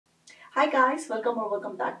Hi guys, welcome or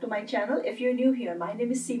welcome back to my channel. If you're new here, my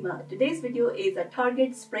name is Seema. Today's video is a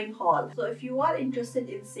Target spring haul. So if you are interested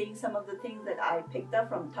in seeing some of the things that I picked up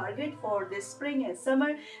from Target for this spring and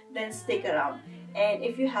summer, then stick around. And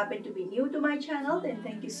if you happen to be new to my channel, then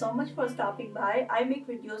thank you so much for stopping by. I make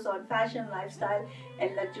videos on fashion, lifestyle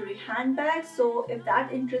and luxury handbags. So if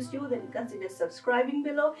that interests you, then consider subscribing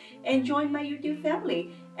below and join my YouTube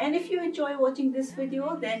family. And if you enjoy watching this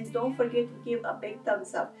video, then don't forget to give a big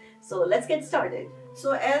thumbs up. So let's get started.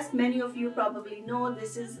 So as many of you probably know,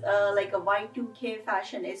 this is like a Y2K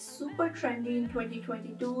fashion. It's super trendy in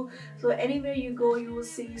 2022. So anywhere you go, you will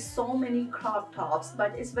see so many crop tops,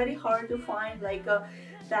 but it's very hard to find like a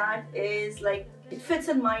that is like it fits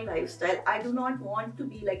in my lifestyle. I do not want to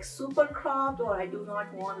be like super cropped, or I do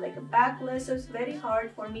not want like a backless. So it's very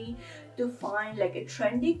hard for me to find like a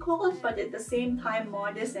trendy clothes, but at the same time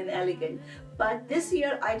modest and elegant. But this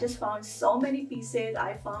year I just found so many pieces.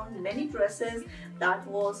 I found many dresses that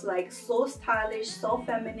was like so stylish, so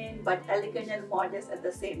feminine, but elegant and modest at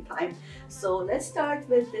the same time. So let's start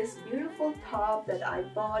with this beautiful top that I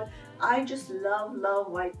bought. I just love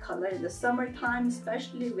white color in the summertime,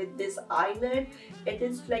 especially with this eyelet. It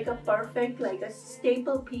is like a perfect, like a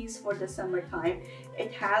staple piece for the summertime.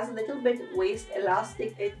 It has a little bit waist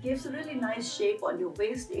elastic. It gives a really nice shape on your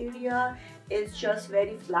waist area. It's just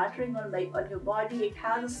very flattering on your body. It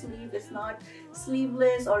has a sleeve. It's not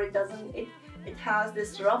sleeveless, or it doesn't. It has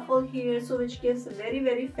this ruffle here, so which gives a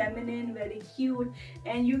very feminine, very cute.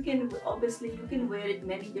 And you can obviously wear it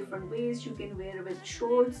many different ways. You can wear it with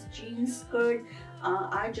shorts, jeans, skirt.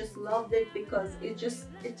 I just loved it because it's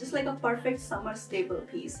just like a perfect summer staple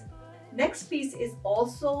piece. Next piece is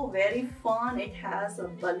also very fun. It has a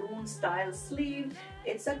balloon style sleeve.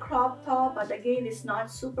 It's a crop top, but again it's not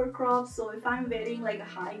super cropped, so if I'm wearing like a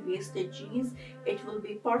high-waisted jeans, it will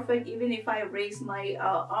be perfect. Even if I raise my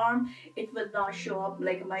arm, it will not show up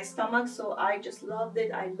like my stomach. So I just loved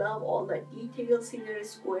it. I love all the details here.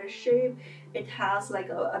 Square shape. It has like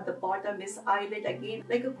at the bottom is eyelet, again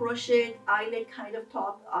like a crochet eyelet kind of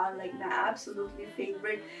top are like my absolutely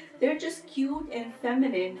favorite. They're just cute and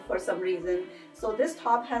feminine for some reason. So this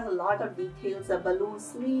top has a lot of details, the balloon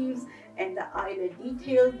sleeves and the eyelet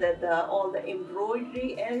details, all the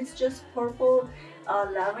embroidery, and it's just purple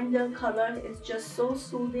lavender color. It's just so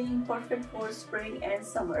soothing, perfect for spring and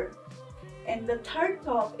summer. And the third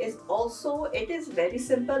top is also, it is very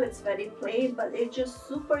simple, it's very plain, but it's just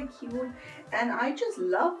super cute. And I just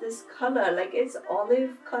love this color. Like it's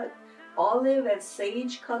olive and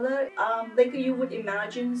sage color, like you would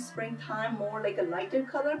imagine springtime, more like a lighter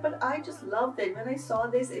color, but I just loved it. When I saw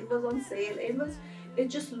this, it was on sale. It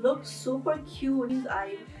just looked super cute.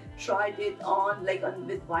 I tried it on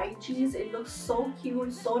with white jeans. It looks so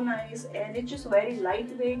cute, so nice, and it's just very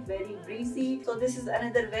lightweight, very breezy. So this is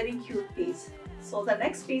another very cute piece. So the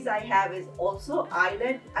next piece I have is also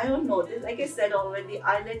eyelet. I don't know, this, like I said already,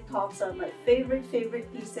 eyelet tops are my favorite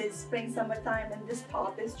pieces spring summertime, and this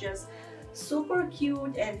top is just super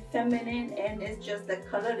cute and feminine, and it's just the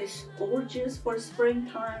color is gorgeous for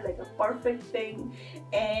springtime, like a perfect thing.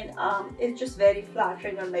 And it's just very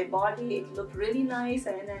flattering on my body. It looked really nice,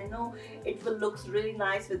 and I know it will look really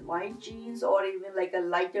nice with white jeans or even like a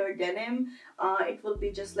lighter denim. It will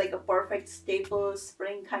be just like a perfect staple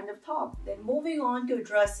spring kind of top. Then moving on to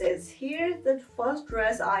dresses, here's the first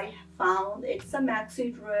dress I found. It's a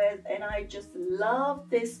maxi dress, and I just love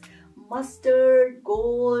this mustard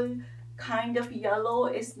gold kind of yellow.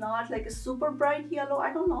 It's not like a super bright yellow.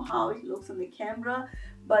 I don't know how it looks in the camera,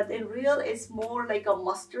 but in real it's more like a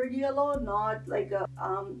mustard yellow, not like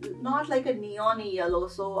a neon-y yellow.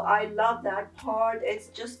 So I love that part. It's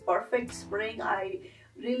just perfect spring. I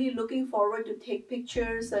really looking forward to take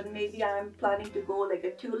pictures, and maybe I'm planning to go like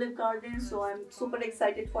a tulip garden, so I'm super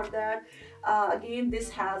excited for that. Again,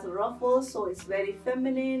 this has ruffles, so it's very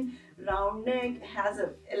feminine. Round neck, has an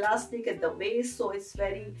elastic at the waist, so it's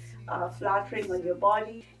very flattering on your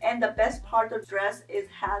body. And the best part of the dress is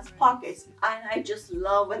has pockets, and I just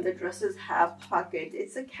love when the dresses have pockets.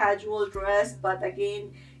 It's a casual dress, but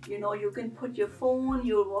again, you know, you can put your phone,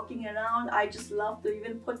 you're walking around. I just love to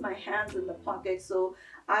even put my hands in the pocket. So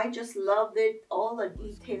I just loved it. All the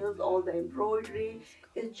details, all the embroidery,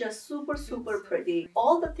 it's just super pretty.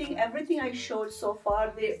 Everything I showed so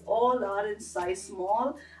far, they all are in size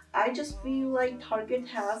small. I just feel like Target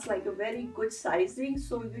has like a very good sizing,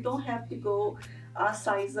 so you don't have to go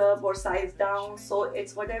size up or size down. So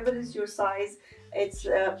it's whatever is your size,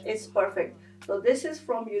 it's perfect. So this is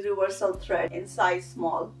from Universal Thread in size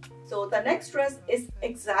small. So the next dress is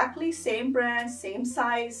exactly same brand, same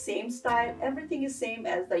size, same style, everything is same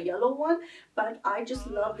as the yellow one, but I just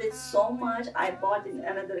loved it so much I bought in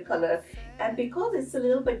another color. And because it's a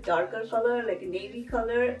little bit darker color, like a navy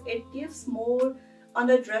color, it gives more on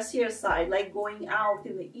the dressier side, like going out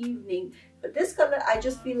in the evening. But this color, I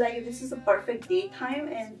just feel like this is a perfect daytime,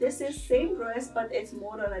 and this is same dress but it's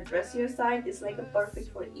more on a dressier side. It's like a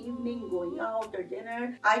perfect for evening, going out or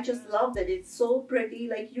dinner. I just love that it's so pretty.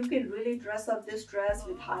 Like you can really dress up this dress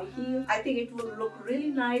with high heels. I think it will look really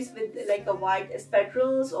nice with like a white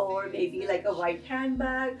espadrilles or maybe like a white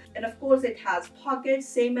handbag. And of course it has pockets,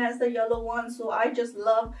 same as the yellow one. So I just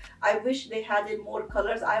love, I wish they had in more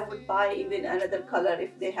colors. I would buy even another color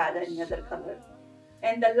if they had any other color.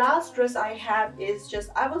 And the last dress I have is just,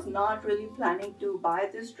 I was not really planning to buy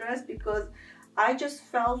this dress because I just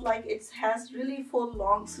felt like it has really full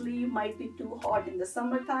long sleeve, might be too hot in the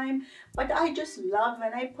summertime, but I just love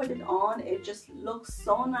when I put it on. It just looks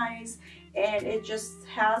so nice, and it just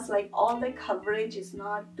has like all the coverage. It's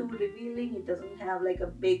not too revealing. It doesn't have like a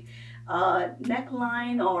big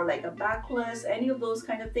neckline or like a backless, any of those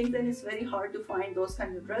kind of things, and it's very hard to find those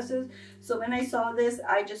kind of dresses. So when I saw this,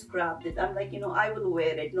 I just grabbed it. I'm like, you know, I will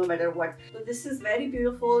wear it no matter what. So this is very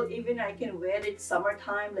beautiful. Even I can wear it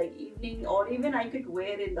summertime, like evening, or even I could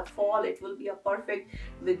wear it in the fall. It will be a perfect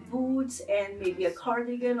with boots and maybe a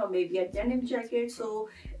cardigan or maybe a denim jacket. So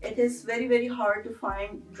it is very, very hard to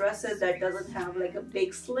find dresses that doesn't have like a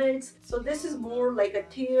big slits. So this is more like a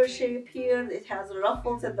tear shape here. It has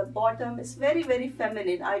ruffles at the bottom. It's very, very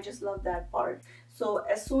feminine. I just love that part. So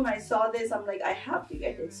as soon as I saw this, I'm like, I have to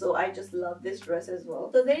get it. So I just love this dress as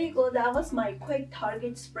well. So there you go. That was my quick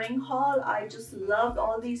Target spring haul. I just loved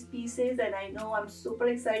all these pieces, and I know I'm super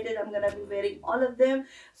excited. I'm gonna be wearing all of them.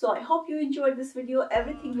 So I hope you enjoyed this video.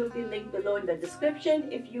 Everything will be linked below in the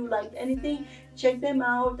description. If you liked anything, check them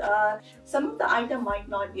out. Some of the item might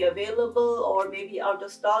not be available or maybe out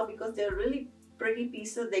of stock because they're really pretty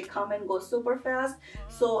pieces. They come and go super fast.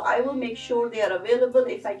 So I will make sure they are available.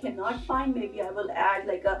 If I cannot find, maybe I will add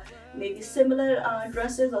like a maybe similar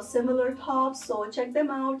dresses or similar tops. So check them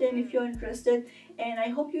out, and if you're interested. And I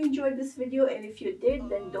hope you enjoyed this video, and if you did,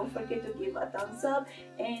 then don't forget to give a thumbs up.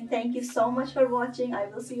 And thank you so much for watching. I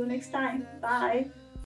will see you next time. Bye.